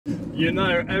You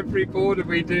know, every border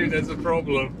we do, there's a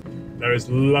problem. There is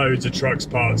loads of trucks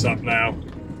parked up now.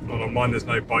 Not on mine, there's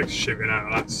no bikes shooting out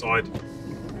of that side.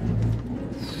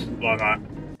 Like that.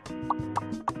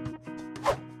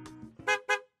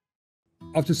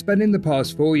 After spending the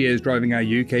past 4 years driving our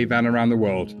UK van around the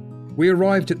world, we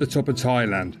arrived at the top of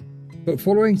Thailand. But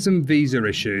following some visa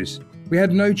issues, we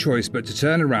had no choice but to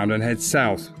turn around and head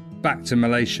south, back to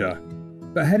Malaysia.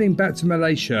 But heading back to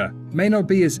Malaysia may not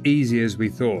be as easy as we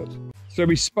thought. So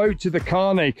we spoke to the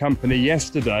Carnet company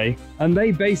yesterday, and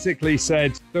they basically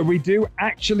said that we do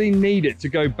actually need it to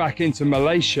go back into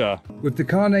Malaysia. With the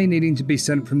Carnet needing to be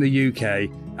sent from the UK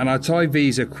and our Thai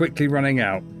visa quickly running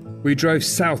out, we drove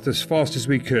south as fast as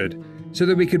we could so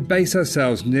that we could base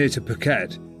ourselves near to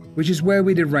Phuket, which is where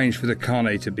we'd arranged for the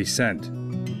Carnet to be sent.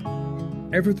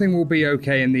 Everything will be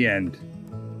okay in the end.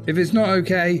 If it's not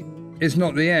okay, it's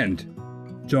not the end.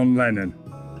 John Lennon.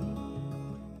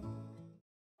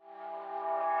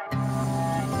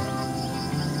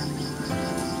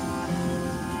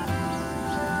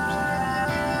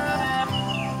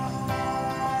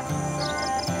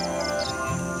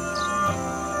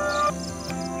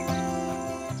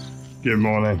 Good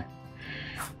morning.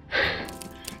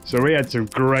 So we had some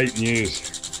great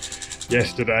news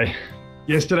yesterday.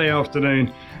 Yesterday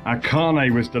afternoon, our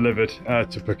Carnet was delivered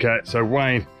to Phuket. So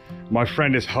Wayne, my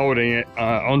friend, is holding it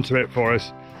onto it for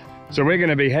us. So we're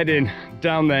going to be heading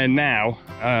down there now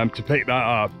to pick that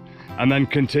up and then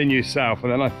continue south.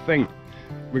 And then I think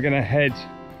we're going to head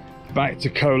back to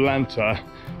Koh Lanta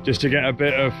just to get a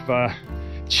bit of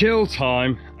chill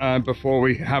time before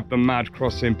we have the mad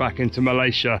crossing back into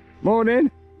Malaysia. Morning.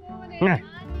 Morning.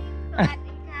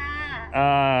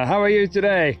 How are you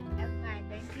today? I'm fine,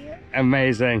 thank you.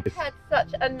 Amazing. We've had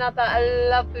such another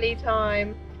lovely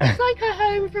time. It's like a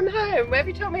home from home.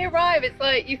 Every time we arrive, it's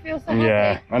like you feel so happy.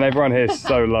 Yeah, and everyone here is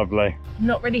so lovely. I'm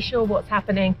not really sure what's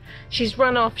happening. She's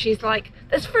run off. She's like,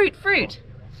 there's fruit.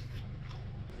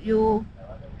 You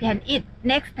can eat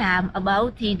next time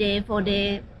about 3 days, 4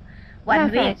 days, 1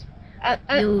 week. Perfect.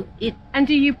 You eat. And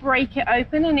do you break it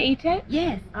open and eat it?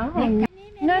 Yes. Oh.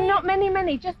 No, not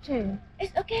many, just 2.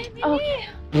 It's okay, Mimi.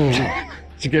 Okay.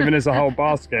 She's giving us a whole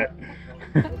basket.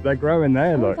 They're growing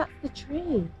there, Oh, look. that's the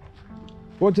tree.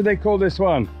 What do they call this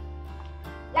one?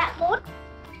 So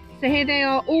here they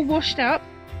are, all washed up.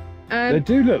 They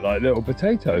do look like little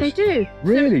potatoes. They do.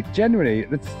 Really, genuinely,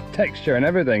 the texture and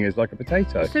everything is like a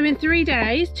potato. So in 3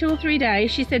 days, 2 or 3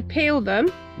 days, she said peel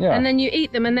them, Yeah. and then you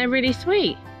eat them and they're really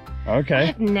sweet. Okay.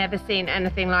 I've never seen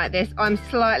anything like this. I'm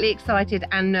slightly excited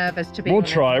and nervous to be We'll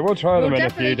honest. try them in a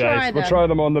few definitely try days. We'll them. try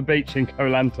them on the beach in Koh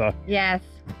Lanta. Yes.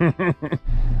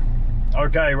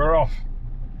 Okay, we're off.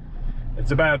 It's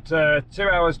about 2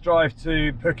 hours drive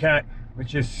to Phuket,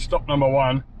 which is stop number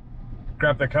 1.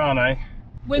 Grab the Carnet.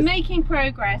 We're making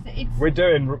progress.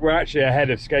 We're actually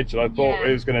ahead of schedule. I thought Yeah.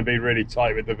 it was going to be really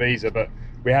tight with the visa, but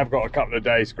we have got a couple of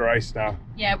days grace now.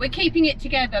 Yeah, we're keeping it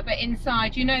together, but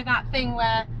inside, you know that thing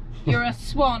where you're a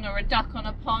swan or a duck on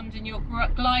a pond and you're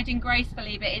gliding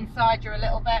gracefully, but inside you're a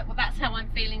little bit, well, that's how I'm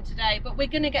feeling today. But we're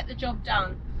going to get the job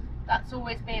done. That's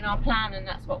always been our plan, and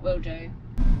that's what we'll do.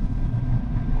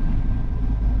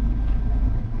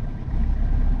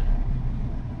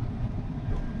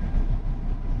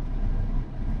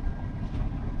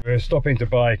 We're stopping to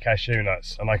buy cashew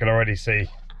nuts, and I can already see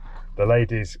the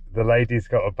lady's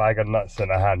got a bag of nuts in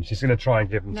her hand. She's going to try and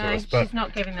give them to us, but she's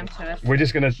not giving them to us.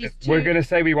 we're going to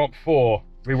say we want 4.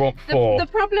 We want 4. The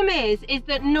problem is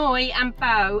that Noi and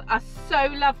Bo are so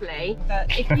lovely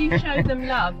that if you show them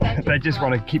love, they just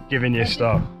want to keep giving you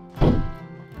stuff. You're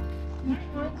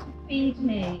trying to feed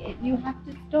me. You have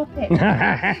to stop it.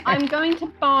 I'm going to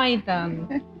buy them.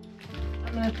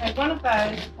 I'm going to take one of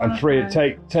those. And 3.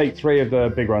 Take 3 of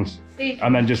the big ones, These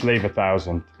and then just leave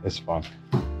 1,000. It's fine.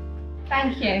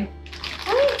 Thank you.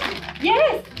 Oh,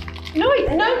 yes. No.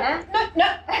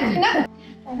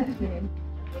 Thank you.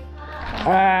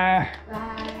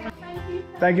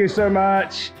 Thank you so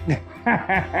much.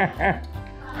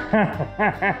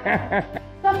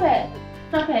 Stop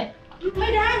it.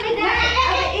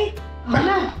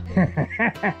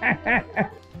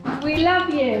 We love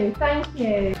you. Thank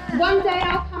you. One day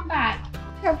I'll come back.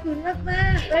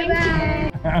 Bye-bye.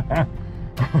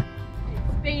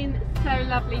 It's been so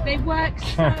lovely. They work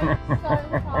so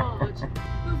hard.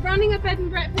 We're running a bed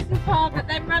and breakfast and farm, but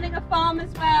they're running a farm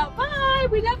as well. Bye.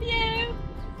 We love you.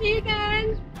 See you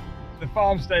again. The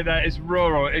farm stay there is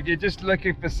rural. If you're just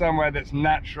looking for somewhere that's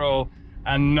natural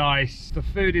and nice, the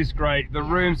food is great, the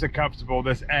rooms are comfortable,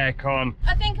 there's aircon.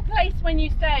 I think a place when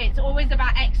you stay, it's always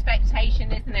about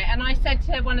expectation, isn't it? And I said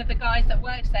to one of the guys that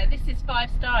works there, this is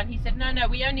 5-star, and he said, no,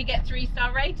 we only get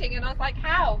 3-star rating. And I was like,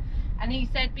 how? And he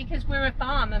said, because we're a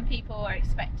farm and people are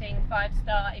expecting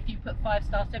 5-star if you put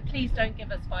 5-star, so please don't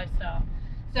give us 5-star.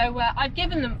 So I've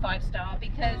given them 5-star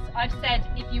because I've said,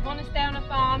 if you want to stay on a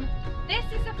farm, this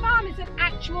is a farm, it's an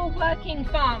actual working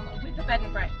farm with a bed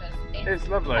and breakfast. It's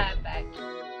lovely. Perfect.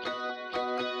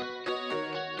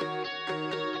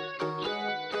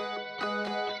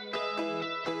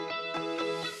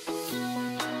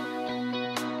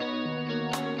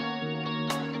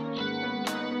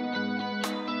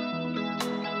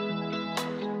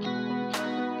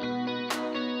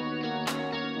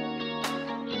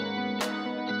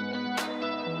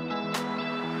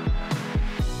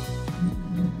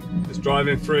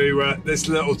 Driving through this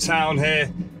little town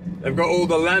here. They've got all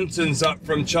the lanterns up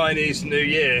from Chinese New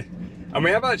Year, and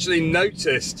we have actually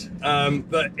noticed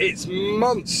that it's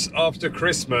months after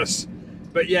Christmas,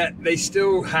 but yet they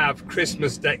still have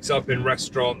Christmas decks up in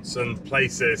restaurants and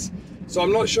places. So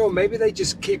I'm not sure, maybe they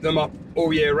just keep them up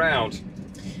all year round.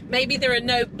 Maybe there are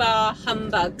no bar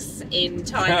humbugs in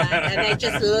Thailand and they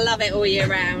just love it all year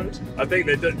round. I think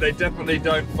they definitely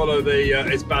don't follow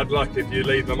the it's bad luck if you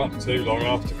leave them up too long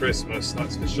after Christmas,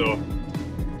 that's for sure.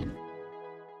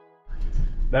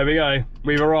 There we go,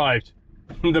 we've arrived.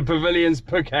 The pavilion's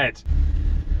Phuket.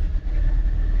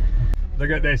 Look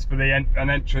at this for an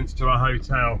entrance to a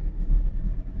hotel.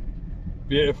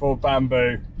 Beautiful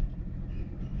bamboo.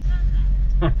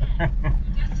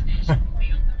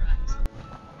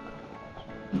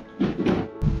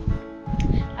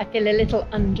 I feel a little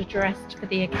underdressed for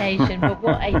the occasion, but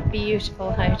what a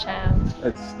beautiful hotel.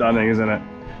 It's stunning, isn't it?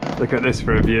 Look at this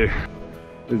for a view.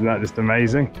 Isn't that just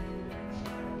amazing?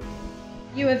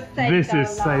 You have saved This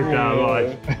has saved our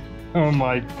life. Oh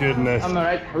my goodness. I'm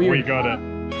alright. How are you? We got it.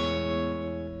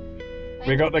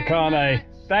 We got the carnet.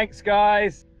 Thanks,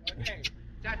 guys.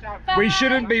 We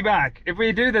shouldn't be back. If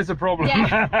we do, there's a problem.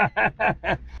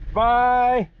 Yeah.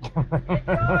 Bye.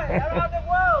 Around the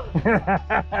world.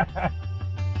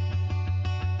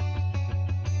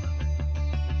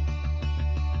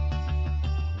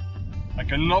 I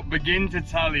cannot begin to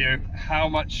tell you how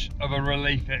much of a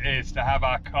relief it is to have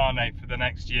our carnet for the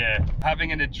next year.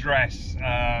 Having an address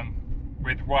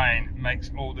with Wayne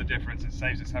makes all the difference. It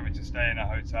saves us having to stay in a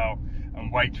hotel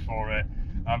and wait for it.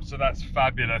 So that's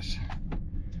fabulous.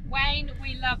 Wayne,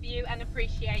 we love you and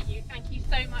appreciate you. Thank you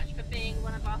so much for being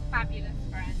one of our fabulous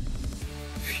friends.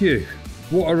 Phew,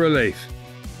 what a relief.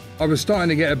 I was starting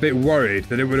to get a bit worried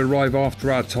that it would arrive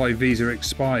after our Thai visa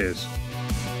expires.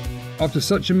 After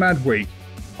such a mad week,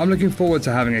 I'm looking forward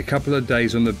to having a couple of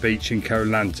days on the beach in Koh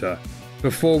Lanta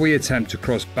before we attempt to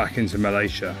cross back into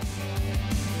Malaysia.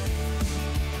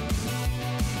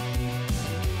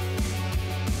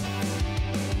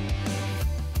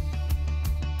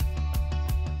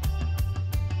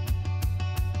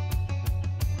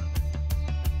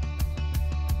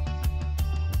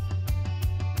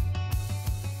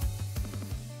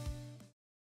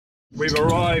 We've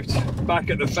arrived back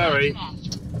at the ferry.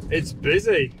 It's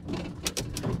busy.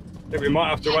 I think we might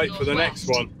have to wait for the next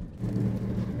one.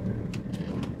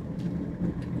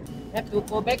 Have to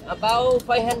go back about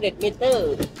 500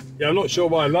 meters. Yeah, I'm not sure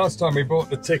why. Last time we bought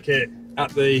the ticket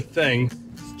at the thing,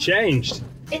 it's changed.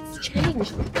 It's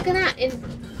changed. Look at that. In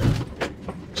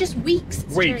just weeks.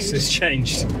 It's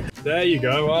changed. There you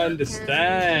go, I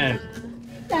understand.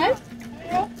 Hello.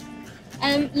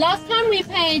 Last time we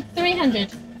paid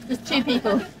 300. Just 2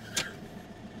 people.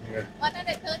 Yeah.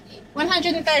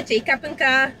 130.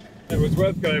 Kapunka. It was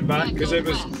worth going back because it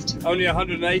was only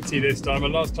 180 this time,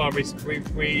 and last time we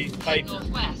paid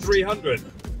 300.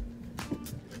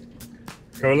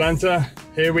 Koh Lanta,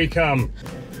 here we come.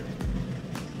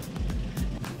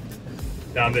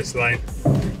 Down this lane.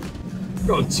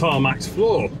 Got a tarmac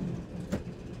floor.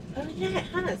 Oh yeah, it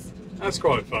has. That's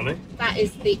quite funny. That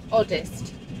is the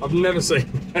oddest. I've never seen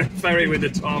a ferry with a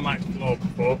tarmac floor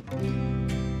before.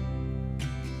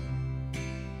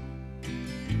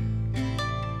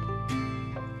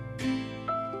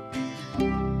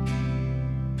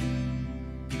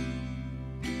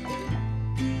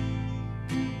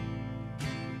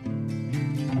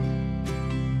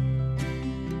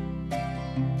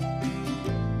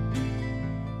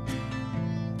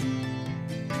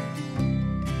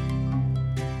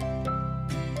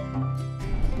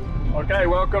 Okay,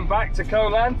 welcome back to Koh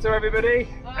Lanta, everybody.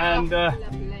 And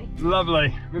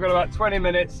lovely. We've got about 20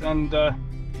 minutes and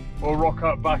we'll rock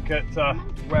up back at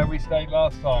where we stayed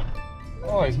last time.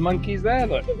 Oh, there's monkeys there,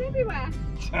 look. Monkeys everywhere.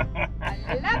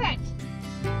 I love it.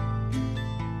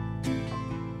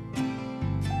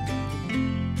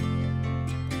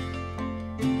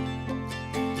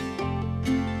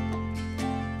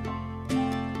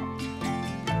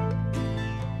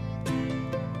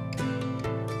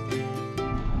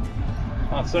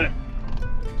 That's it.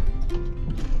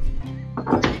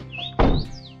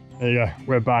 There you go,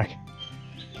 we're back.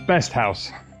 Best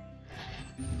house.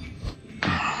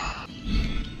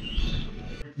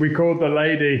 We called the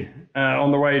lady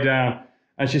on the way down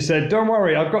and she said, don't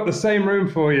worry, I've got the same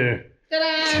room for you.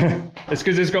 Ta-da! It's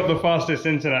because it's got the fastest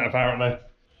internet apparently.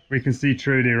 We can see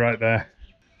Trudy right there.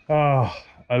 Oh,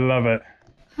 I love it.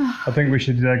 I think we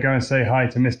should go and say hi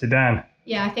to Mr. Dan.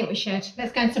 Yeah, I think we should.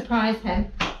 Let's go and surprise him.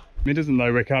 He doesn't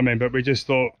know we're coming, but we just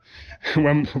thought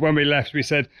when we left, we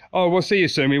said, oh, we'll see you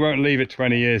soon. We won't leave it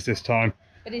 20 years this time.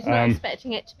 But he's not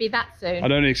expecting it to be that soon. I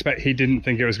don't expect, he didn't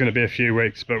think it was going to be a few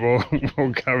weeks, but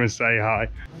we'll go and say hi.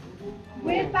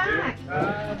 We're back.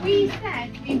 We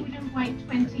said we wouldn't wait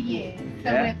 20 years,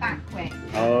 so we're back quick.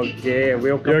 Okay,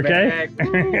 welcome You okay?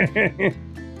 back.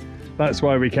 That's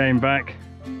why we came back.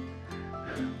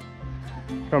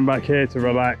 Come back here to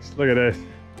relax. Look at this.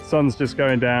 Sun's just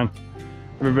going down.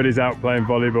 Everybody's out playing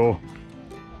volleyball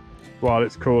while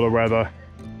it's cooler weather.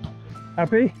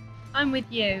 Happy? I'm with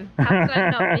you. How could I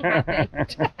not be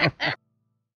happy?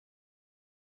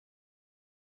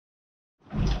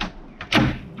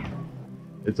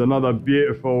 It's another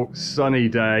beautiful sunny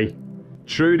day.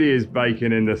 Trudy is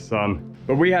baking in the sun.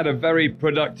 But we had a very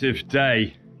productive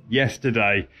day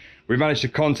yesterday. We managed to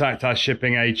contact our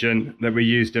shipping agent that we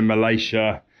used in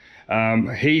Malaysia.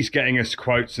 He's getting us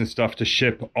quotes and stuff to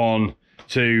ship on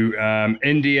to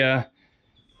India.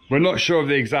 We're not sure of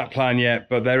the exact plan yet,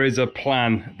 but there is a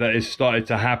plan that is started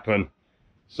to happen.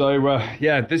 So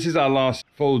yeah, this is our last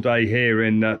full day here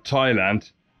in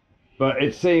Thailand. But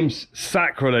it seems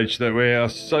sacrilege that we are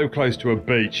so close to a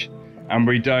beach and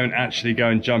we don't actually go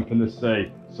and jump in the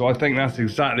sea. So I think that's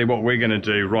exactly what we're going to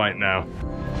do right now.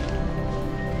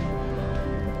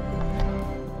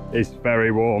 It's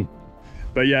very warm.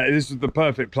 But yeah, this is the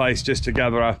perfect place just to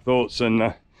gather our thoughts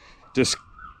and just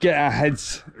get our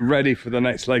heads ready for the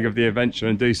next leg of the adventure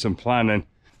and do some planning.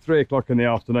 3 o'clock in the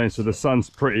afternoon, so the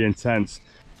sun's pretty intense.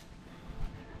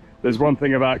 There's one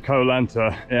thing about Koh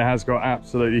Lanta, it has got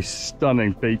absolutely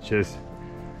stunning beaches.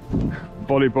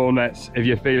 Volleyball nets if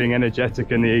you're feeling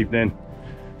energetic in the evening.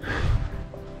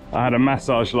 I had a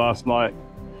massage last night.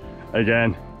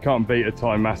 Again, can't beat a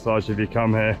Thai massage if you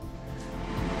come here.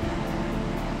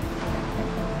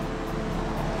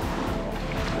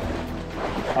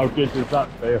 How good does that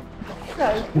feel?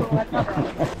 So cool, I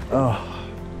love it. Oh,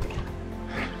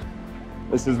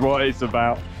 this is what it's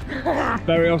about.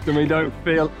 Very often we don't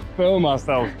film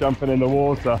ourselves jumping in the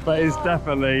water, but it's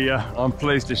definitely, I'm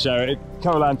pleased to share it.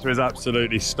 Koh Lanta is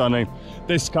absolutely stunning.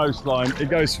 This coastline, it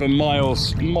goes for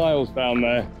miles down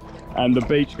there, and the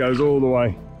beach goes all the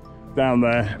way down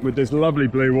there with this lovely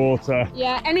blue water.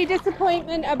 Yeah, any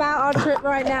disappointment about our trip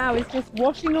right now is just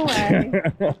washing away.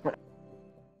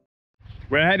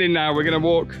 We're heading now, we're going to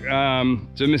walk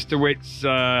to Mr. Witt's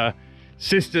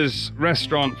sister's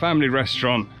restaurant, family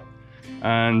restaurant,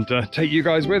 and take you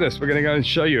guys with us. We're going to go and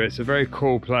show you. It's a very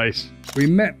cool place. We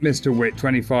met Mr. Witt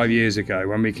 25 years ago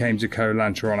when we came to Koh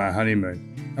Lanta on our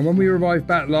honeymoon. And when we arrived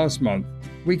back last month,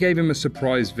 we gave him a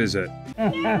surprise visit.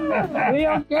 We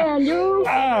okay, you?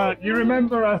 Ah, you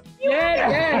remember us?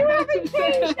 Yeah. You haven't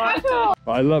changed at all.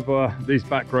 I love these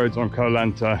back roads on Koh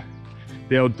Lanta,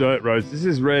 the old dirt roads. This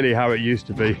is really how it used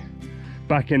to be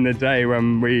back in the day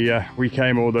when we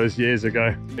came all those years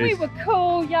ago. We were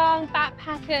cool, young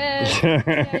backpackers, you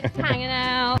know, just hanging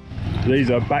out. These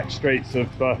are back streets of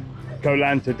Koh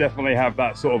Lanta, definitely have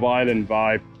that sort of island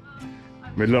vibe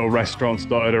with little restaurants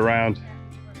dotted around.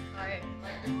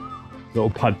 Little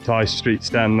pad thai street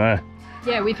stand there.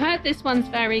 Yeah, we've heard this one's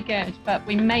very good, but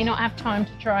we may not have time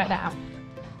to try it out.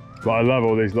 But I love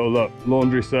all these little, look,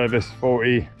 laundry service,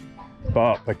 40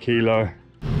 baht per kilo.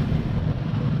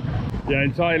 Yeah,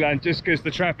 in Thailand, just because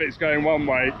the traffic's going one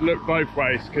way, look both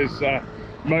ways, because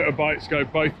motorbikes go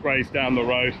both ways down the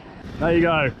road. There you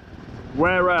go.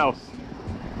 Where else?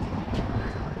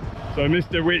 So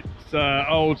Mr. Witt's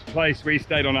old place we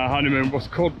stayed on our honeymoon was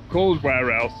called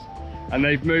Where Else, and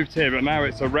they've moved here, but now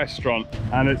it's a restaurant,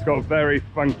 and it's got very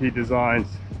funky designs.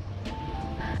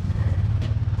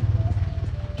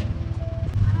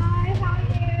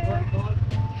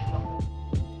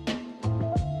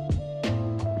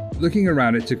 Looking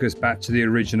around, it took us back to the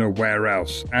original Where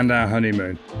Else and our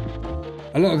honeymoon.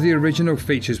 A lot of the original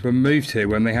features were moved here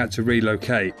when they had to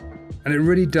relocate, and it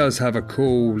really does have a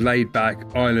cool, laid-back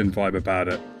island vibe about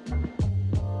it.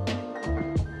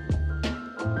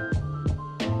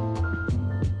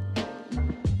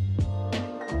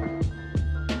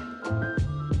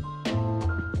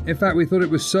 In fact, we thought it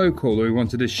was so cool that we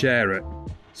wanted to share it,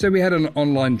 so we had an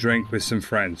online drink with some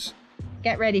friends.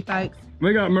 Get ready, folks.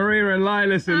 We got Maria and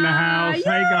Lilas in the house. Yay!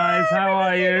 Hey guys, how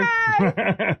are you?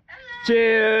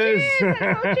 Cheers!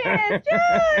 Cheers!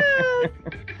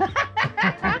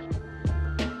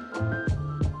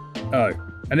 Oh,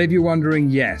 and if you're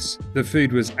wondering, yes, the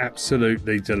food was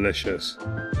absolutely delicious.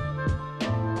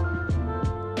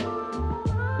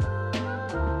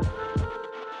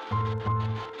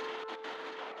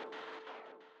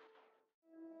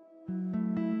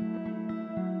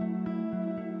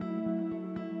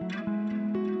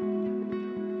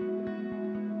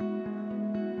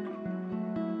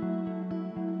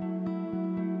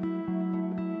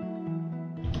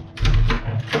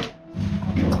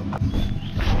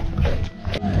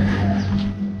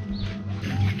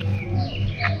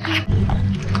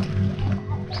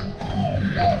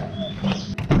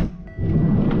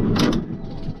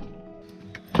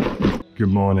 Good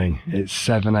morning, it's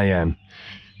 7 AM.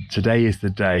 Today is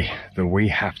the day that we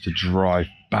have to drive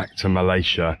back to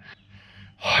Malaysia.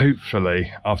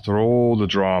 Hopefully, after all the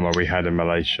drama we had in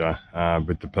Malaysia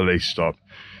with the police stop,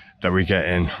 that we get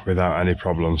in without any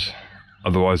problems.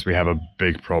 Otherwise, we have a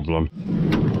big problem.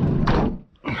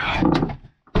 Are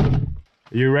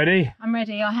you ready? I'm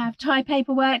ready. I have Thai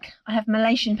paperwork. I have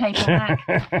Malaysian paperwork.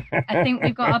 I think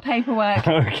we've got our paperwork.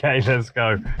 Okay, let's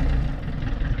go.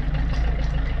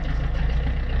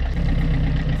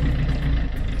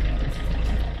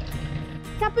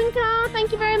 Kapunka,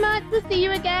 thank you very much. We'll see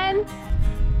you again.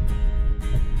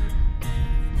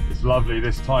 It's lovely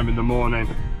this time in the morning.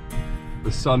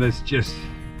 The sun is just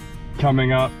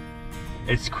coming up.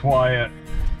 It's quiet.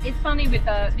 It's funny with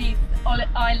these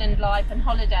island life and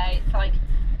holiday. It's like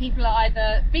people are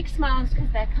either big smiles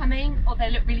because they're coming, or they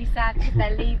look really sad because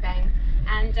they're leaving.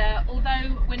 And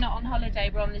although we're not on holiday,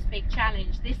 we're on this big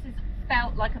challenge. This has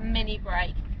felt like a mini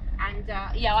break. And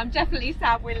yeah, I'm definitely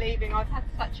sad we're leaving. I've had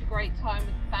such a great time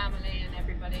with the family and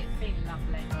everybody. It's been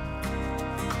lovely.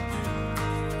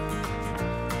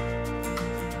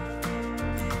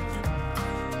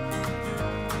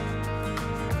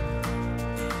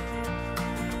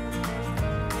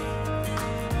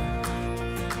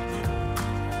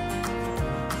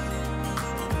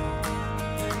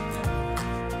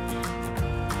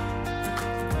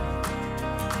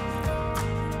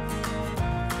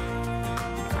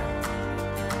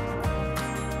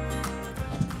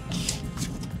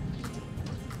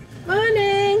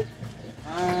 Morning.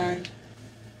 Hi.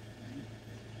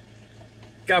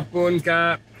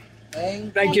 Kapunka.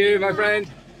 Thank you, my friend.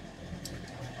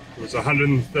 It was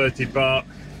 130 baht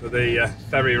for the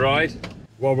ferry ride.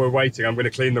 While we're waiting, I'm going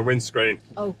to clean the windscreen.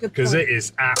 Oh, good. Because it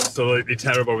is absolutely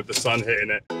terrible with the sun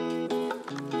hitting it.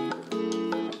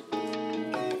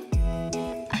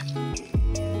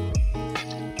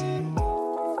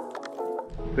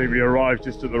 I think we arrived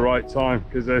just at the right time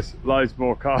because there's loads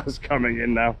more cars coming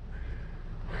in now.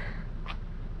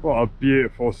 What a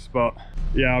beautiful spot.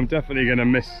 Yeah, I'm definitely going to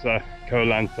miss Koh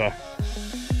Lanta.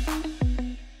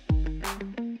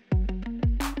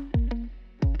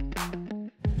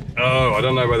 Oh, I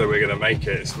don't know whether we're going to make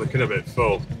it. It's looking a bit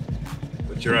full.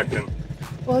 What do you reckon?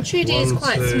 Well, Trudy is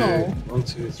quite small. 1,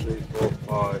 2, 3, 4,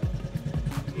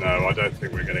 5. No, I don't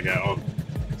think we're going to get on.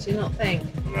 Do you not think?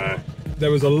 No.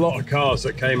 There was a lot of cars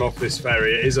that came off this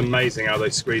ferry. It is amazing how they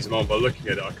squeeze them on, but looking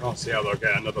at it, I can't see how they'll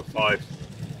get another 5.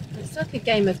 It's like a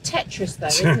game of Tetris though,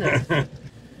 isn't it?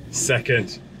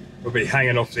 Second, we'll be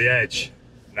hanging off the edge.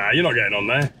 Nah, you're not getting on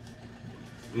there.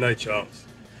 No chance.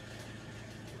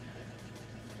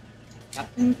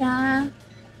 Kapunka.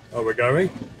 Oh, we're going?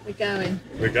 We're going.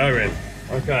 We're going.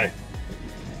 Okay.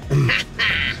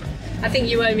 I think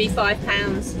you owe me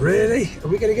 £5. Really? Are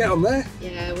we going to get on there?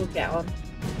 Yeah, we'll get on.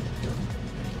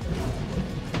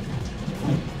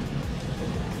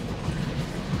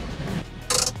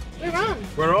 We're on.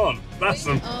 We're on.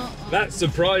 That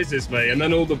surprises me. And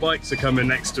then all the bikes are coming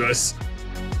next to us.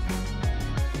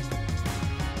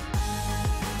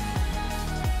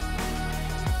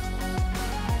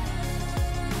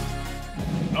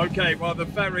 Okay, while the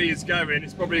ferry is going,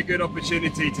 it's probably a good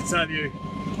opportunity to tell you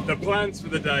the plans for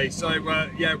the day. So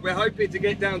yeah, we're hoping to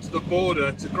get down to the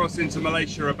border to cross into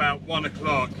Malaysia about 1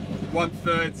 o'clock,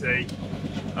 1:30.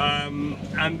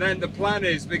 And then the plan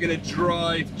is we're going to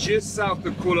drive just south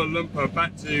of Kuala Lumpur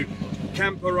back to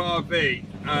Kamparavi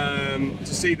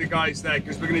to see the guys there,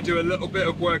 because we're going to do a little bit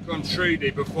of work on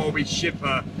Trudy before we ship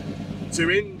her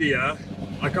to India.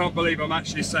 I can't believe I'm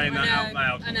actually saying that out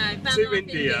loud. I know. To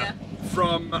India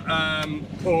from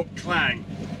Port Klang.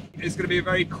 It's going to be a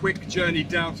very quick journey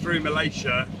down through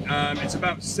Malaysia. It's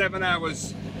about 7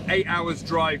 hours, 8 hours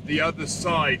drive the other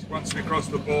side once we cross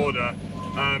the border.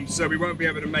 So we won't be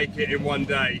able to make it in one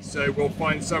day. So we'll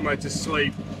find somewhere to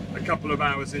sleep a couple of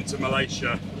hours into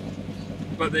Malaysia.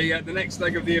 but the next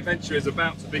leg of the adventure is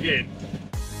about to begin.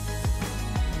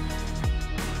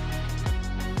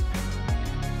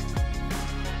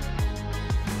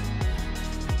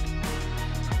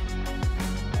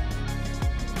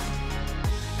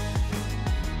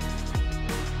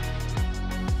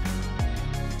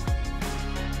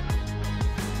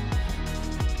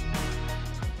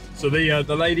 So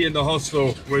the lady in the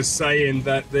hostel was saying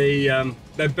that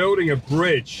they're building a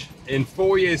bridge in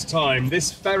 4 years' time.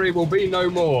 This ferry will be no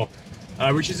more,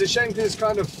 which is a shame because it's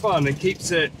kind of fun and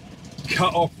keeps it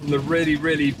cut off from the really,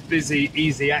 really busy,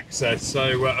 easy access.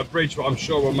 So a bridge, I'm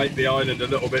sure, will make the island a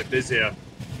little bit busier.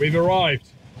 We've arrived.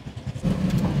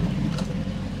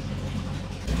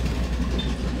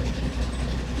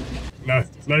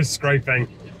 No scraping.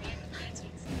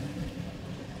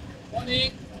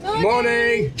 Morning.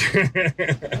 Morning!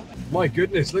 My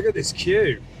goodness, look at this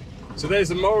queue. So there's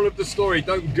the moral of the story.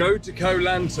 Don't go to Koh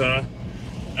Lanta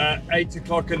at 8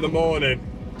 o'clock in the morning.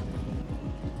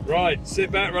 Right, sit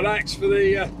back, relax for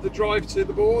the drive to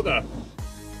the border.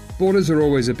 Borders are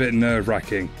always a bit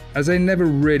nerve-wracking, as they never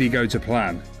really go to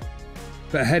plan.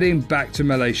 But heading back to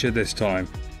Malaysia this time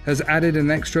has added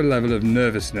an extra level of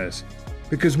nervousness,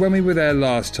 because when we were there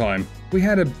last time, we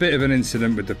had a bit of an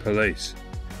incident with the police.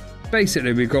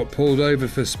 Basically, we got pulled over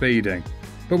for speeding,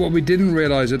 but what we didn't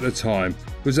realise at the time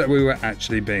was that we were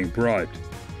actually being bribed.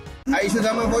 I issue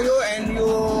summon for you and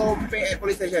you pay at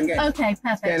police station, okay? Okay,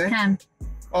 perfect. Can.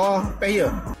 Or pay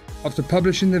here. After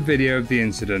publishing the video of the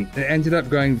incident, it ended up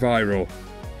going viral,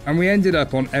 and we ended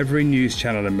up on every news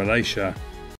channel in Malaysia.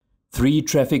 3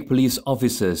 traffic police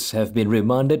officers have been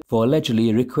remanded for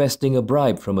allegedly requesting a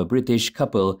bribe from a British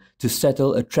couple to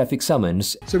settle a traffic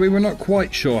summons. So we were not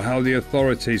quite sure how the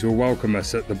authorities will welcome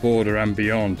us at the border and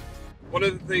beyond. One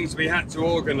of the things we had to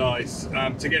organise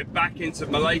to get back into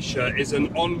Malaysia is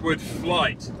an onward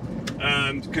flight.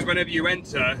 Because whenever you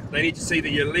enter, they need to see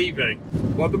that you're leaving.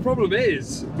 Well, the problem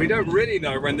is, we don't really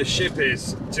know when the ship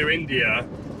is to India,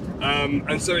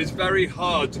 and so it's very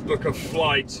hard to book a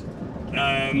flight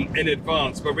in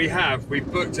advance, but we've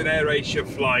booked an AirAsia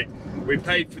flight. We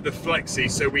paid for the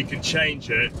flexi so we can change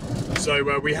it.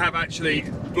 So we have actually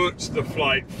booked the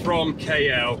flight from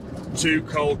KL to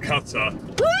Kolkata.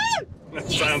 Woo! That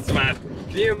sounds mad.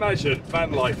 Can you imagine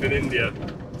van life in India?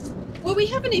 Well, we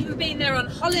haven't even been there on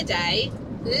holiday,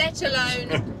 let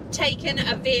alone taken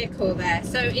a vehicle there.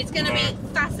 So it's going to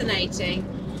be fascinating.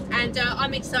 And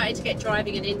I'm excited to get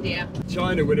driving in India.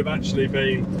 China would have actually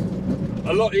been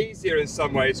a lot easier in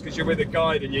some ways because you're with a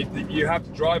guide and you have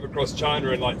to drive across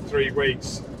China in like 3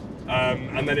 weeks.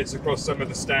 And then it's across some of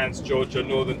the stands, Georgia,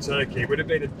 northern Turkey. It would have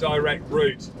been a direct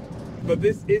route. But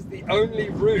this is the only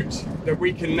route that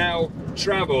we can now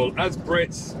travel as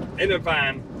Brits in a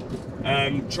van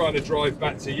trying to drive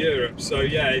back to Europe. So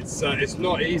yeah, it's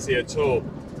not easy at all.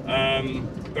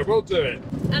 But we'll do it.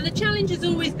 And the challenge has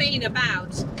always been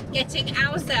about getting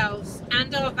ourselves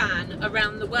and our van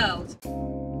around the world.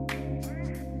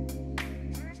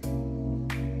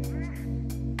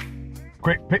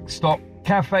 Quick pit stop,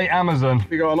 Cafe Amazon.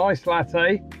 We got an iced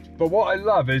latte, but what I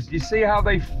love is you see how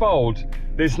they fold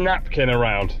this napkin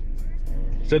around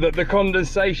so that the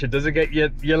condensation doesn't get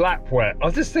your lap wet.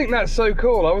 I just think that's so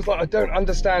cool. I was like, I don't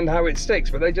understand how it sticks,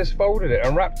 but they just folded it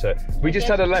and wrapped it. We just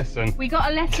had a lesson. We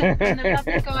got a lesson from the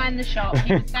lovely guy in the shop.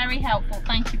 He was very helpful.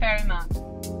 Thank you very much.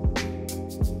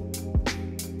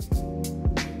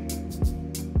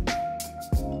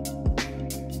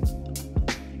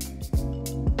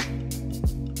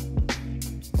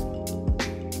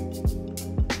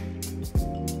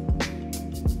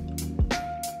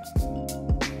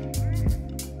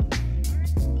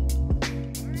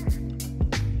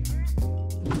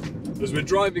 As we're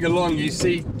driving along, you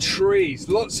see trees,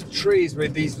 lots of trees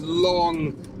with these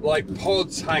long, like,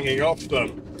 pods hanging off them.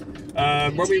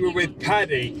 When we were with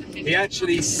Paddy, he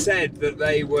actually said that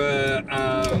they were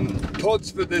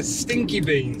pods for the stinky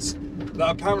beans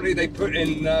that apparently they put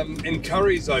in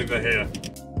curries over here.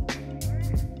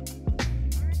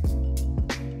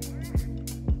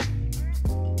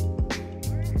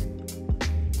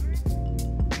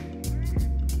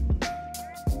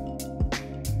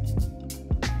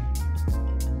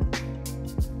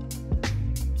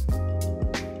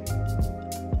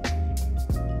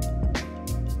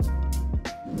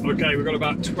 Okay, we've got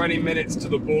about 20 minutes to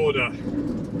the border.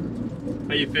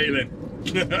 How you feeling?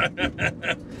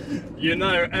 You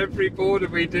know, every border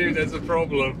we do, there's a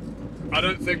problem. I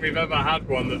don't think we've ever had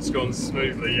one that's gone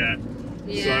smoothly yet.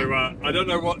 Yeah. So I don't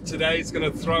know what today's going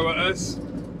to throw at us,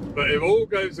 but if all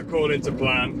goes according to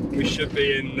plan, we should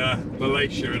be in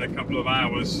Malaysia in a couple of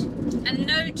hours. And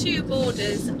no 2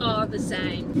 borders are the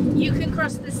same. You can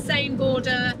cross the same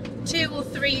border 2 or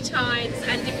 3 times,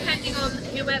 and depending on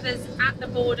whoever's at the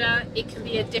border, it can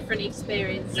be a different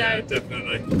experience. So Yeah,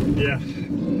 definitely. Yeah,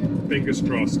 fingers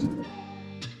crossed.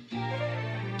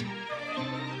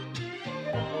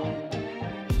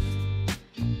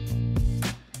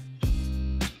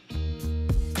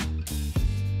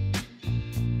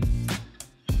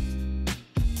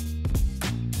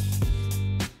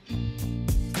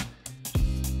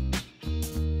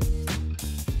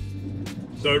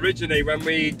 So originally when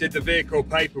we did the vehicle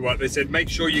paperwork, they said make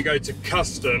sure you go to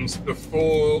customs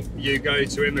before you go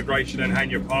to immigration and hand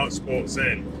your passports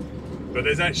in. But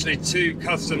there's actually 2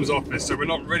 customs offices, so we're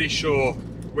not really sure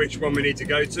which one we need to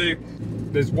go to.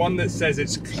 There's one that says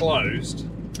it's closed.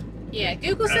 yeah,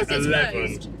 Google says it's 11.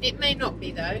 closed. It may not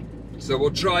be though. So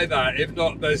we'll try that. If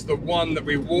not, there's the one that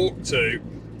we walked to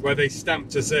where they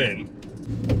stamped us in.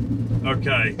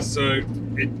 Okay, so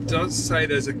it does say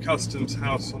there's a customs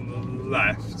house on the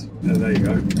left. Yeah, there you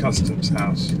go, customs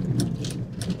house.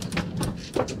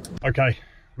 Okay,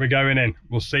 we're going in.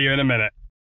 We'll see you in a minute.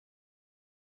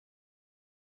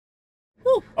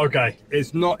 Whew. Okay,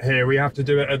 it's not here. We have to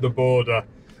do it at the border.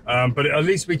 But at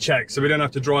least we checked, so we don't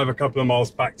have to drive a couple of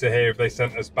miles back to here if they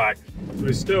sent us back.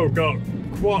 We've still got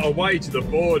quite a way to the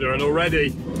border, and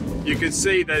already you can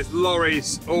see there's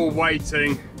lorries all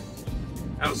waiting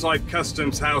outside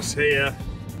customs house here.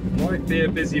 Might be a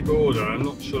busy border, I'm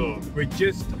not sure. We're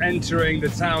just entering the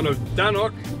town of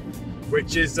Danok,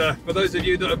 which is, for those of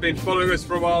you that have been following us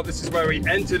for a while, this is where we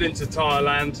entered into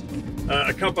Thailand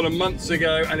a couple of months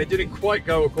ago, and it didn't quite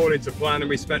go according to plan, and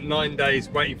we spent 9 days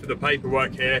waiting for the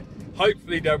paperwork here.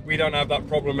 Hopefully we don't have that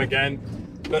problem again.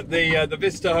 But the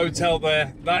Vista Hotel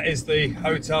there, that is the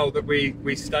hotel that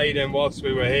we stayed in whilst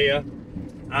we were here.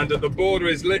 And the border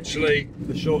is literally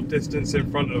the short distance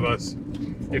in front of us.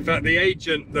 In fact, the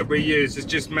agent that we use has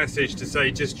just messaged to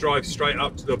say just drive straight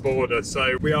up to the border.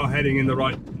 So we are heading in the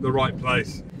right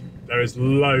place. There is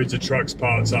loads of trucks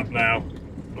parked up now.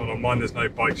 Not on mine, there's no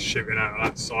bikes shooting out of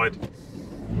that side.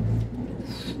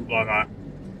 Like that.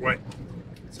 Wait.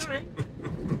 It's alright.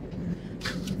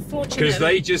 Fortunately. Because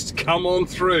they just come on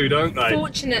through, don't they?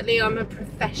 Fortunately, I'm a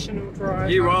professional driver.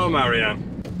 You are, Marianne.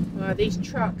 Wow, these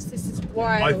trucks, this is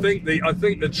wild. I think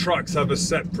the trucks have a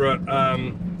separate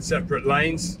separate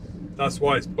lanes. That's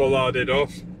why it's bollarded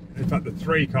off. In fact, the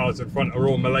 3 cars in front are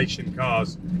all Malaysian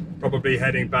cars, probably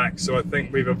heading back. So I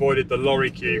think we've avoided the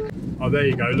lorry queue. Oh, there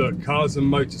you go. Look, cars and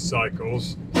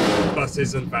motorcycles,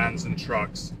 buses and vans and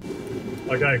trucks.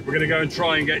 Okay, we're gonna go and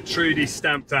try and get Trudy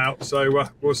stamped out. So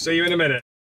we'll see you in a minute.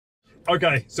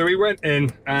 Okay, so we went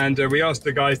in and we asked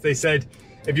the guys. They said,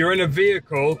 if you're in a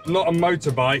vehicle, not a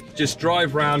motorbike, just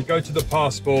drive round, go to the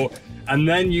passport, and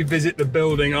then you visit the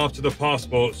building after the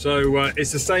passport. So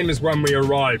it's the same as when we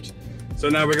arrived. So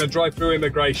now we're going to drive through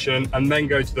immigration and then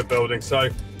go to the building. So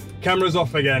camera's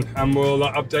off again, and we'll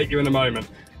update you in a moment.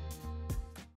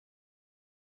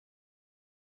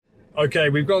 Okay,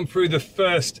 we've gone through the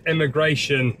first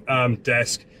immigration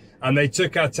desk, and they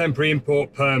took our temporary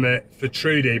import permit for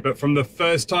Trudy, but from the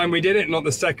first time we did it, not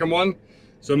the second one.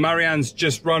 So Marianne's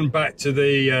just run back to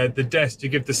the desk to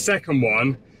give the second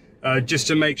one, just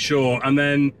to make sure. And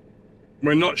then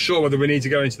we're not sure whether we need to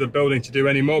go into the building to do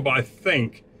any more, but I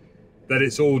think that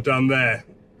it's all done there.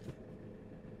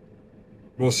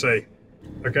 We'll see.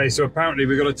 Okay, so apparently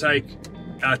we've got to take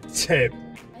a tip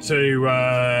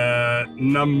to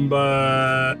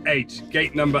number 8.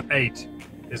 Gate number 8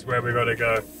 is where we've got to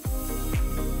go.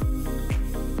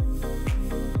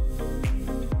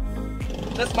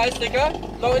 That's my sticker.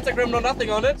 No Instagram, no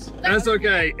nothing on it. That's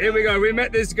okay. Here we go. We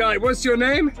met this guy. What's your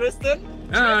name? Tristan.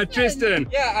 Ah, Tristan.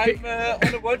 Yeah, I'm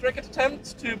on a world record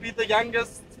attempt to be the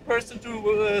youngest person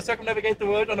to circumnavigate the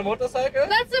world on a motorcycle.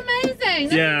 That's amazing.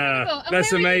 That's Yeah, incredible. And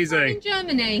that's where are you amazing. from in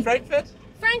Germany? Frankfurt.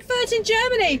 Frankfurt in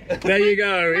Germany. There you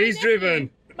go. He's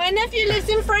driven. My nephew lives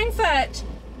in Frankfurt.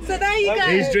 So there you go.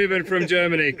 He's driven from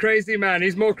Germany. Crazy man.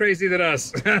 He's more crazy than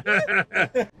us.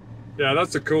 Yeah,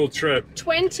 that's a cool trip.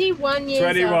 21 years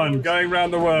 21, old. going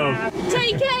around the world.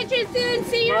 Take care, Tristan.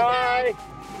 See you Bye.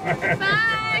 again.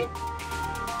 Bye.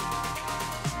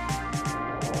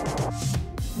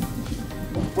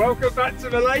 Welcome back to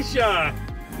Malaysia.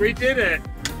 We did it.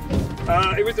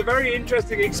 It was a very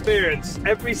interesting experience.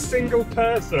 Every single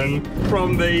person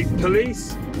from the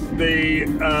police, the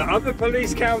other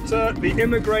police counter, the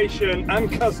immigration and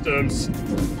customs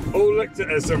all looked at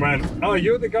us and went, oh,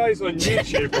 you're the guys on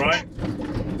YouTube, right?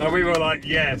 And we were like,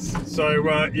 yes. So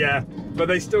yeah, but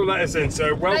they still let us in.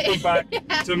 So welcome back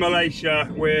to Malaysia.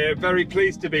 We're very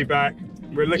pleased to be back.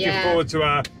 We're looking forward to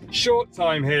our short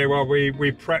time here while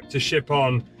we prep to ship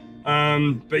on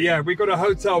But yeah, we got a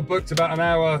hotel booked about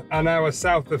an hour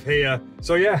south of here.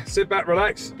 So yeah, sit back,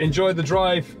 relax, enjoy the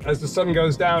drive as the sun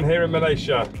goes down here in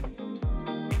Malaysia.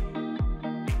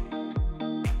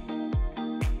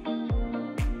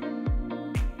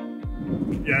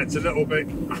 Yeah, it's a little bit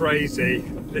crazy.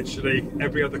 Literally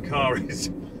every other car is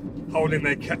holding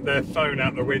their phone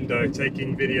out the window,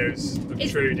 taking videos of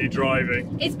Trudy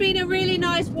driving. It's been a really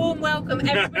nice warm welcome.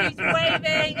 Everybody's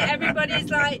waving, everybody's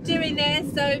like doing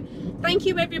this. So thank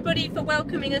you everybody for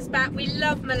welcoming us back. We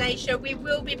love Malaysia. We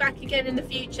will be back again in the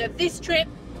future. This trip,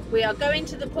 we are going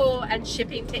to the port and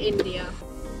shipping to India.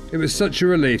 It was such a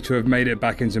relief to have made it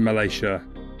back into Malaysia,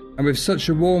 and with such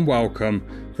a warm welcome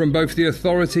from both the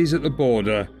authorities at the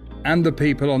border and the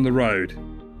people on the road.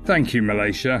 Thank you,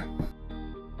 Malaysia.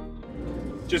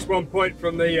 Just one point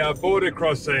from the border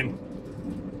crossing.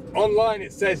 Online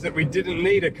it says that we didn't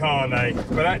need a carnet,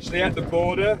 but actually at the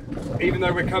border, even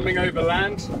though we're coming over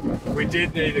land, we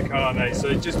did need a carnet.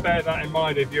 So just bear that in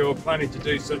mind if you're planning to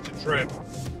do such a trip.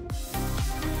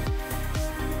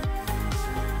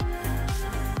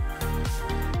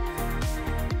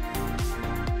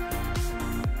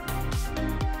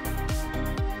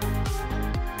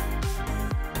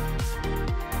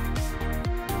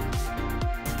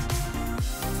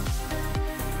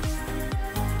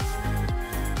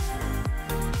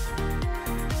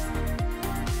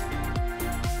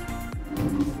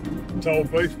 Toll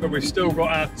booth, but we've still got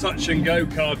our touch and go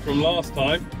card from last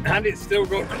time, and it's still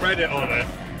got credit on it,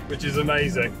 which is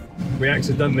amazing. We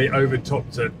accidentally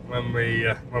overtopped it when we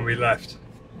left.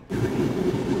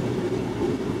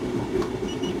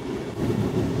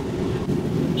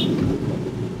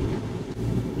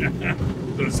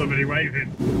 There's somebody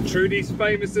waving. Trudy's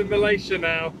famous in Malaysia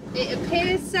now. It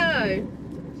appears so.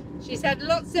 She's had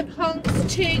lots of honks,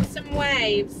 toots and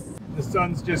waves. The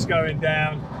sun's just going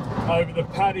down over the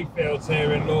paddy fields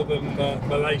here in northern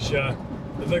Malaysia.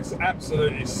 It looks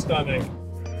absolutely stunning.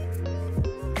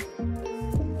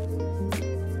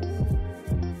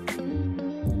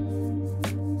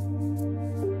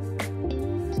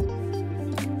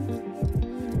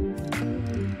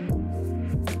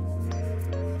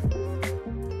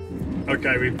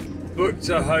 Okay, we've booked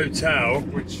a hotel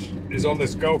which is on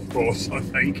this golf course, I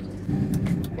think.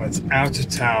 But it's out of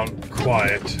town,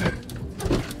 quiet,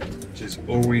 which is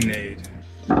all we need.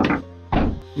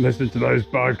 Listen to those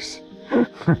bugs.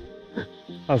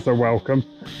 That's a welcome.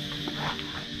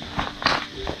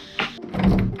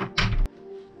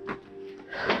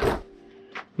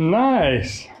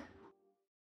 Nice.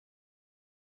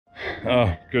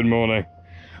 Oh, good morning.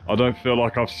 I don't feel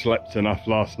like I've slept enough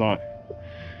last night.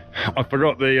 I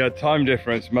forgot the time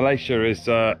difference. Malaysia is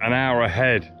an hour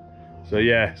ahead. So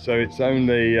yeah, so it's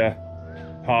only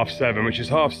 7:30, which is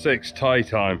 6:30 Thai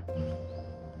time.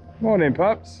 Morning,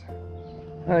 pups.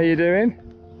 How you doing?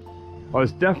 Oh,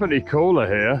 it's definitely cooler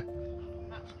here.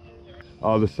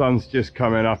 Oh, the sun's just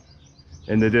coming up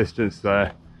in the distance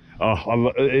there. Oh,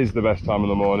 it is the best time of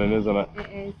the morning, isn't it? It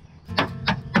is.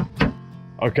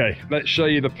 Okay, let's show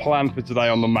you the plan for today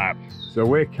on the map. So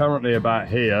we're currently about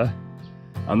here,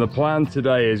 and the plan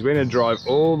today is we're going to drive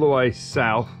all the way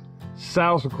south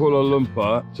of Kuala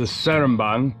Lumpur to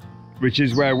Seremban, which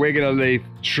is where we're going to leave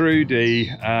Trudy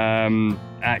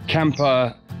at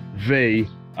Camper V,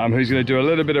 who's going to do a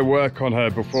little bit of work on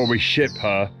her before we ship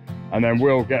her, and then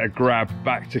we'll get a grab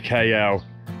back to KL,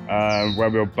 where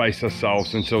we'll base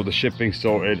ourselves until the shipping's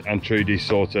sorted and Trudy's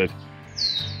sorted.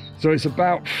 So it's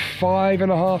about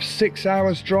 5.5, 6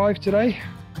 hours drive today.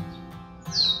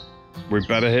 We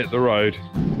better hit the road.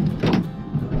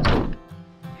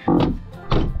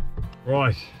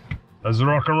 Right, let's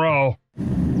rock and roll.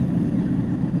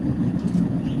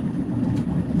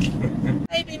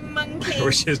 Baby monkey.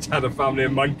 We just had a family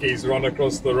of monkeys run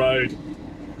across the road.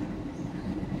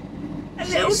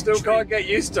 Still can't get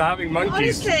used to having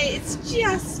monkeys. Honestly, it's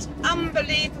just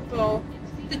unbelievable.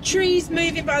 The trees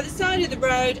moving by the side of the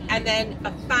road and then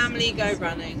a family go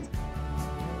running.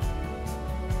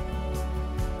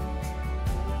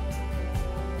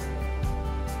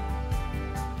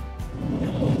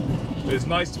 It's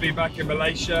nice to be back in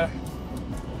Malaysia.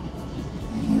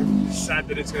 Sad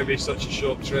that it's going to be such a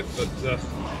short trip, but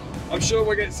I'm sure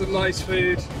we'll get some nice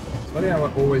food. It's funny how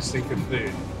I always think of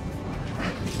food.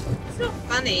 It's not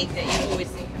funny that you always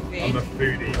think of food. I'm a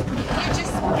foodie. You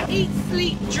just eat,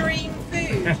 sleep, dream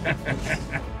food.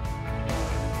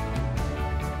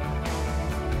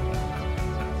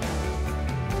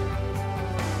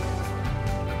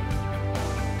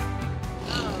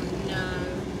 Oh no.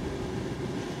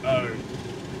 Oh,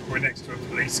 we're next to a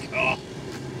police car.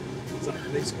 Is that a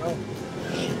police car?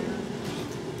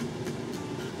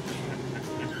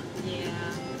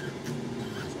 Yeah.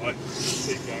 Right,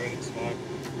 keep going, it's fine.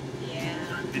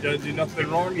 Yeah. You don't do nothing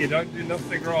wrong, you don't do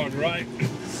nothing wrong, right?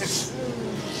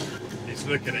 He's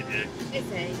looking at you. Is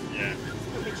he? Yeah.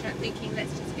 Probably thinking,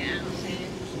 let's just get out of here.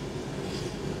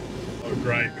 Oh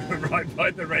great, right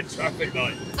by the red traffic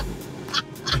light.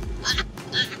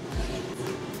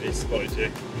 He spotted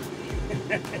you.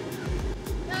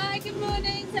 Hi, good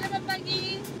morning, selamat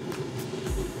pagi.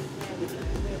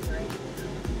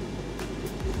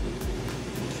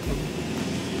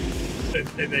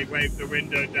 They waved the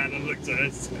window down and looked at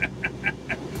us.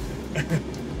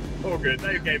 All good.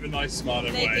 They gave a nice smile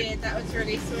and They wave. did, that was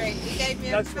really sweet. He gave me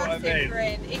a That's what I massive mean.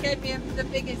 grin. He gave me the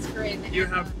biggest grin. You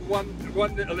ever. have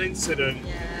one little incident.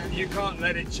 Yeah. You can't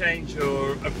let it change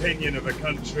your opinion of a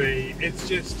country. It's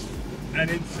just an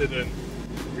incident.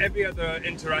 Every other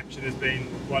interaction has been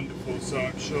wonderful, so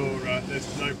I'm sure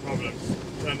there's no problems.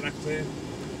 Turn left here.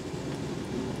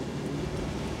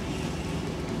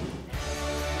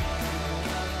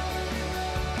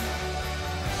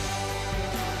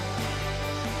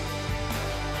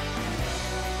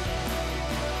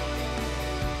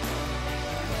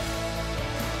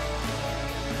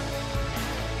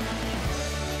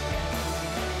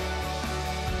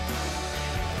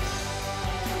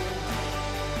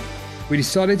 We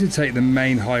decided to take the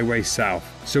main highway south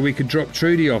so we could drop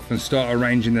Trudy off and start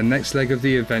arranging the next leg of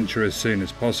the adventure as soon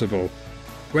as possible.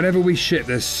 Whenever we ship,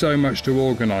 there's so much to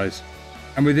organise,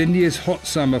 and with India's hot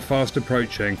summer fast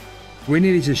approaching, we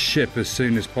needed to ship as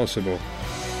soon as possible.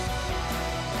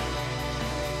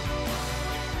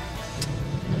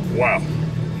 Wow,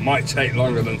 might take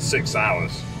longer than 6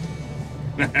 hours.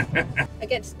 I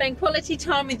get to spend quality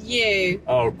time with you.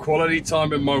 Oh, quality time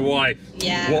with my wife.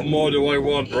 Yeah. What more do I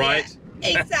want, right?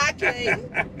 Yeah, exactly.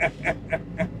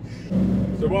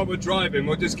 So while we're driving,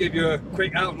 we'll just give you a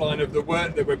quick outline of the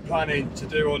work that we're planning to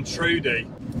do on Trudy.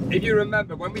 If you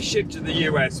remember, when we shipped to the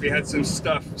US, we had some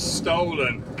stuff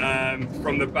stolen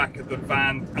from the back of the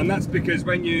van. And that's because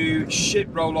when you ship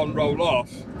roll on, roll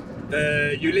off,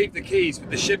 you leave the keys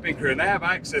with the shipping crew and they have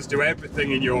access to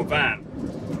everything in your van.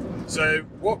 So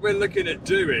what we're looking at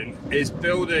doing is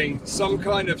building some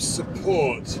kind of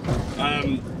support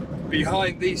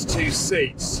behind these two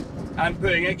seats and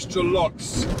putting extra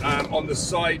locks on the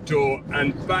side door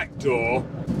and back door,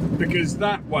 because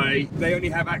that way they only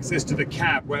have access to the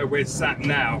cab where we're sat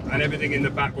now and everything in the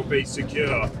back will be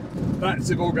secure.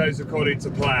 That's if all goes according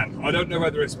to plan. I don't know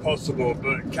whether it's possible,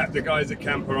 but the guys at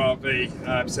Camper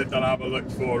RV said they'll have a look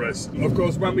for us. Of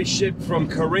course, when we shipped from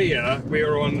Korea, we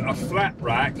were on a flat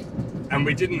rack and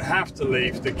we didn't have to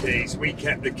leave the keys, we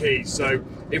kept the keys. So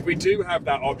if we do have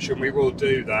that option, we will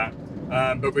do that,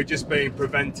 but we're just being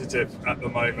preventative at the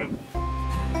moment.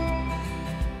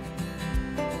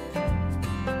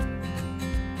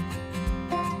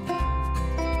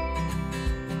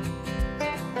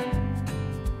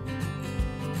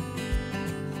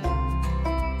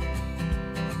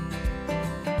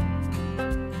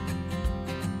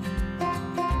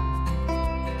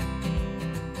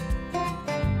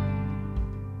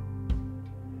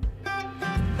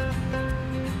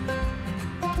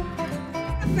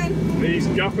 He's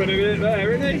guffing a bit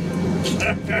there, isn't he?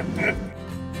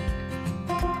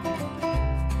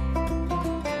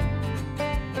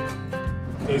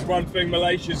 There's one thing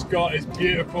Malaysia's got is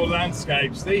beautiful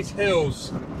landscapes. These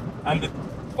hills and the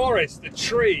forest, the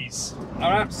trees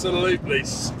are absolutely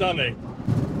stunning.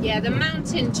 Yeah, the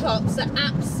mountain tops are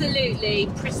absolutely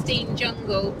pristine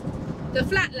jungle. The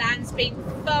flatland's been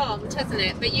farmed, hasn't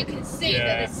it? But you can see that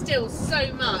there's still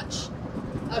so much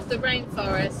of the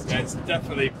rainforest. Yeah, it's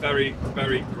definitely very,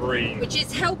 very green. Which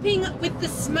is helping with the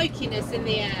smokiness in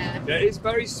the air. Yeah, it's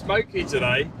very smoky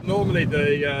today. Normally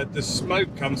the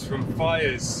smoke comes from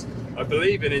fires, I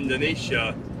believe in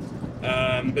Indonesia.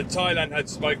 But Thailand had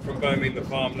smoke from burning the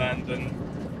farmland, and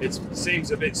it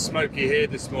seems a bit smoky here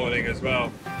this morning as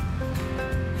well.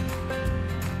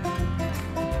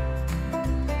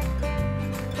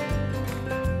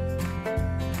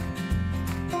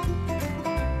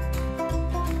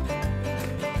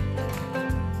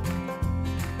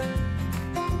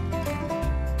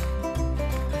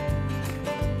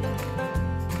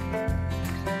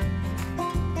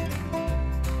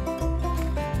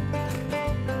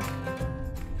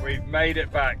 We've made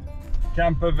it back.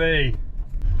 Camper V.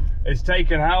 It's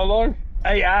taken how long?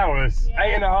 8 hours.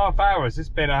 Yeah. 8.5 hours. It's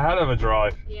been a hell of a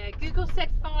drive. Yeah, Google said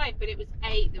 5, but it was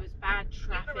 8. There was bad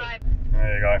traffic.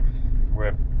 There you go.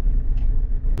 We're...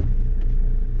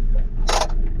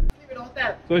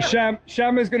 So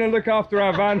Sham is going to look after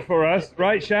our van for us,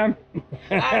 right, Sham?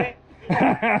 Then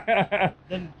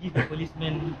give the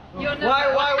policeman. You're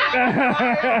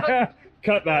not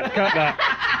Cut that, cut that.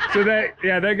 So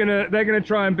they're gonna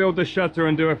try and build the shutter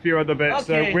and do a few other bits.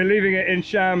 Okay. So we're leaving it in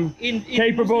Sham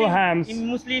capable Muslim, hands. In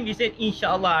Muslim, we said,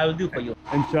 Inshallah, I will do for you.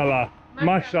 Inshallah.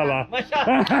 Mashallah.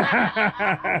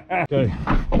 Okay.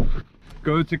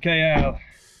 Go to KL.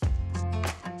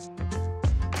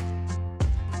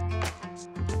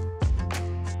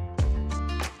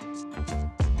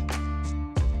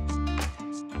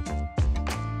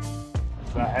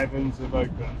 The heavens have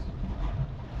opened.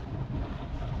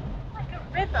 Like a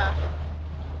river.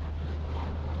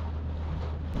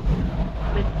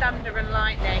 With thunder and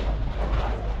lightning.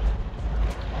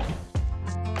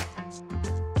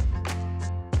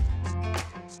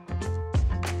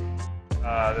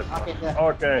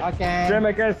 Okay.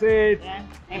 Terima kasih.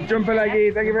 Jumpa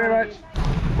lagi. Thank you very much.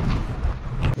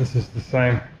 This is the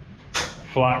same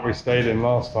flat we stayed in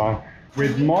last time.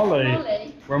 With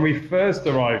Molly, when we first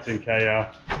arrived in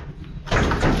KL.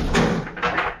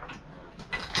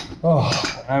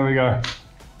 Oh, there we go.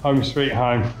 Home sweet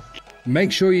home.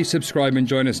 Make sure you subscribe and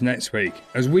join us next week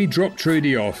as we drop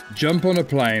Trudy off, jump on a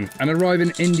plane and arrive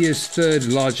in India's third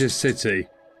largest city,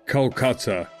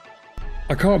 Kolkata.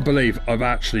 I can't believe I've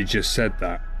actually just said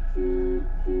that.